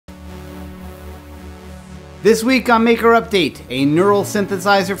This week on Maker Update, a neural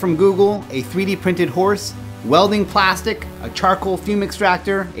synthesizer from Google, a 3D printed horse, welding plastic, a charcoal fume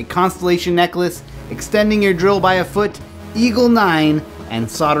extractor, a Constellation necklace, extending your drill by a foot, Eagle 9, and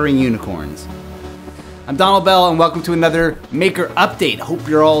soldering unicorns. I'm Donald Bell and welcome to another Maker Update. Hope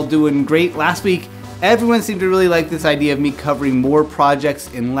you're all doing great. Last week, everyone seemed to really like this idea of me covering more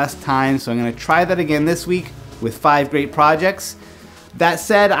projects in less time, so I'm going to try that again this week with 5 great projects. That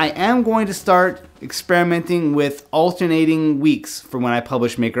said, I am going to start experimenting with alternating weeks for when I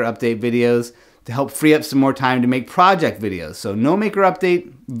publish Maker Update videos to help free up some more time to make project videos. So no Maker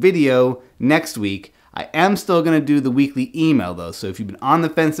Update video next week. I am still going to do the weekly email though, so if you've been on the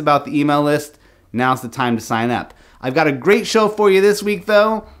fence about the email list, now's the time to sign up. I've got a great show for you this week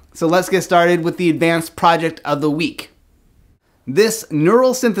though, so let's get started with the advanced project of the week. This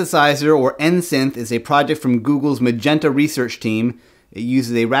neural synthesizer, or NSynth, is a project from Google's Magenta research team. It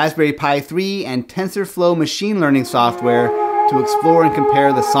uses a Raspberry Pi 3 and TensorFlow machine learning software to explore and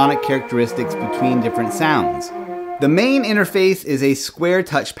compare the sonic characteristics between different sounds. The main interface is a square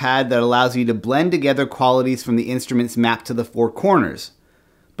touchpad that allows you to blend together qualities from the instruments mapped to the 4 corners.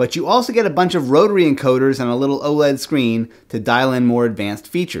 But you also get a bunch of rotary encoders and a little OLED screen to dial in more advanced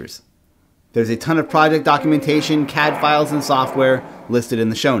features. There's a ton of project documentation, CAD files, and software listed in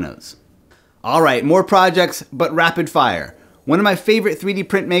the show notes. Alright, more projects, but rapid fire. One of my favorite 3D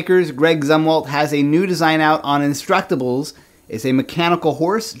printmakers, Greg Zumwalt, has a new design out on Instructables. It's a mechanical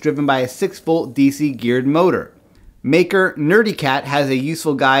horse driven by a 6-volt DC geared motor. Maker NerdyKat has a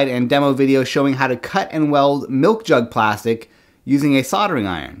useful guide and demo video showing how to cut and weld milk jug plastic using a soldering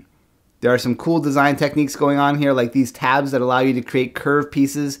iron. There are some cool design techniques going on here, like these tabs that allow you to create curved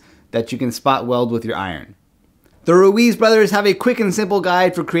pieces that you can spot weld with your iron. The Ruiz brothers have a quick and simple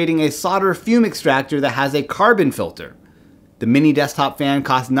guide for creating a solder fume extractor that has a carbon filter. The mini desktop fan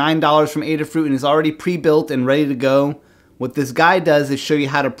costs $9 from Adafruit and is already pre-built and ready to go. What this guide does is show you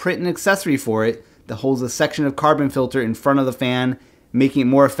how to print an accessory for it that holds a section of carbon filter in front of the fan, making it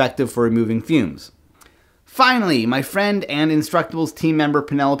more effective for removing fumes. Finally, my friend and Instructables team member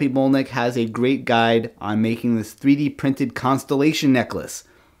Penolopy Bulnick has a great guide on making this 3D printed Constellation necklace.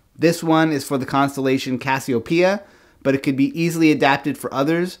 This one is for the Constellation Cassiopeia, but it could be easily adapted for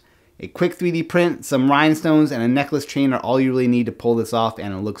others. A quick 3D print, some rhinestones, and a necklace chain are all you really need to pull this off,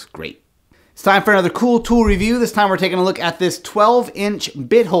 and it looks great. It's time for another cool tool review. This time we're taking a look at this 12-inch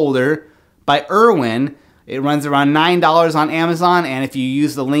bit holder by Irwin. It runs around $9 on Amazon, and if you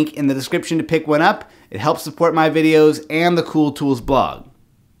use the link in the description to pick one up, it helps support my videos and the Cool Tools blog.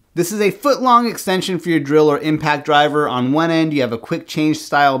 This is a foot-long extension for your drill or impact driver. On one end, you have a quick change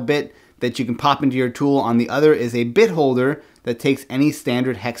style bit that you can pop into your tool. On the other is a bit holder that takes any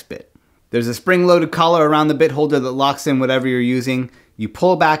standard hex bit. There's a spring-loaded collar around the bit holder that locks in whatever you're using. You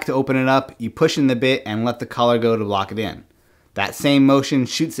pull back to open it up, you push in the bit, and let the collar go to lock it in. That same motion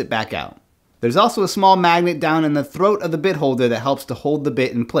shoots it back out. There's also a small magnet down in the throat of the bit holder that helps to hold the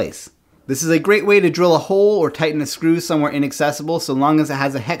bit in place. This is a great way to drill a hole or tighten a screw somewhere inaccessible. So long as it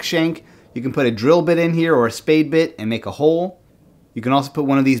has a hex shank, you can put a drill bit in here or a spade bit and make a hole. You can also put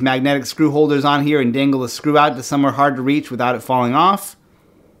one of these magnetic screw holders on here and dangle the screw out to somewhere hard to reach without it falling off.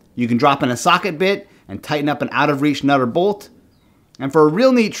 You can drop in a socket bit and tighten up an out-of-reach nut or bolt. And for a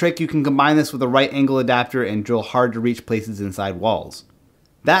real neat trick, you can combine this with a right angle adapter and drill hard-to-reach places inside walls.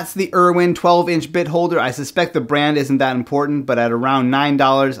 That's the Irwin 12-inch bit holder. I suspect the brand isn't that important, but at around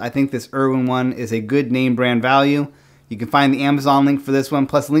 $9, I think this Irwin one is a good name brand value. You can find the Amazon link for this one,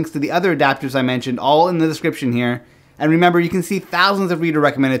 plus links to the other adapters I mentioned, all in the description here. And remember, you can see thousands of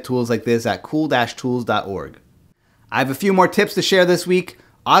reader-recommended tools like this at cool-tools.org. I have a few more tips to share this week.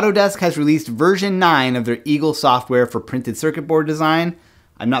 Autodesk has released version 9 of their Eagle software for printed circuit board design.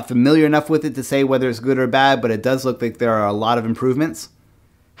 I'm not familiar enough with it to say whether it's good or bad, but it does look like there are a lot of improvements.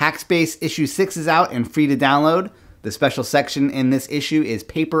 Hackspace Issue 6 is out and free to download. The special section in this issue is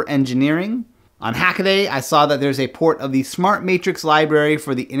Paper Engineering. On Hackaday, I saw that there's a port of the Smart Matrix library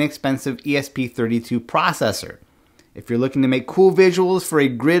for the inexpensive ESP32 processor. If you're looking to make cool visuals for a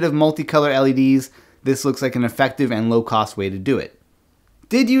grid of multicolor LEDs, this looks like an effective and low-cost way to do it.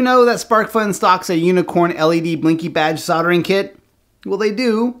 Did you know that Sparkfun stocks a unicorn LED blinky badge soldering kit? Well, they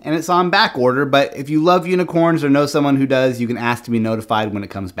do, and it's on back order, but if you love unicorns or know someone who does, you can ask to be notified when it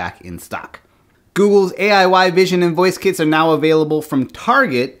comes back in stock. Google's AIY Vision and Voice kits are now available from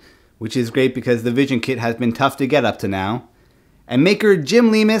Target, which is great because the Vision kit has been tough to get up to now. And maker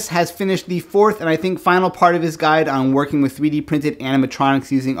Jim Leemhuis has finished the 4th and I think final part of his guide on working with 3D printed animatronics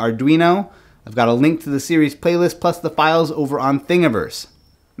using Arduino. I've got a link to the series playlist plus the files over on Thingiverse.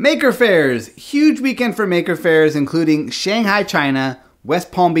 Maker fairs! Huge weekend for maker fairs, including Shanghai China,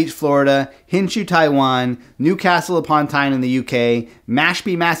 West Palm Beach, Florida, Hsinchu, Taiwan, Newcastle upon Tyne in the UK,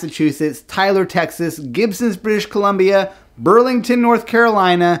 Mashpee, Massachusetts, Tyler, Texas, Gibsons, British Columbia, Burlington, North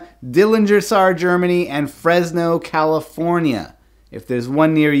Carolina, Dillinger, Saar, Germany, and Fresno, California. If there's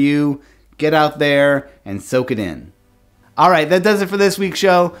one near you, get out there and soak it in. Alright, that does it for this week's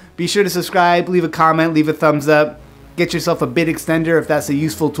show. Be sure to subscribe, leave a comment, leave a thumbs up. Get yourself a bit extender if that's a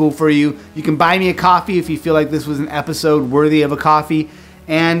useful tool for you. You can buy me a coffee if you feel like this was an episode worthy of a coffee.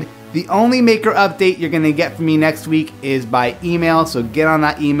 And the only maker update you're going to get from me next week is by email, so get on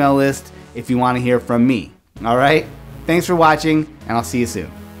that email list if you want to hear from me. Alright? Thanks for watching, and I'll see you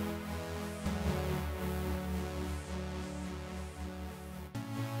soon.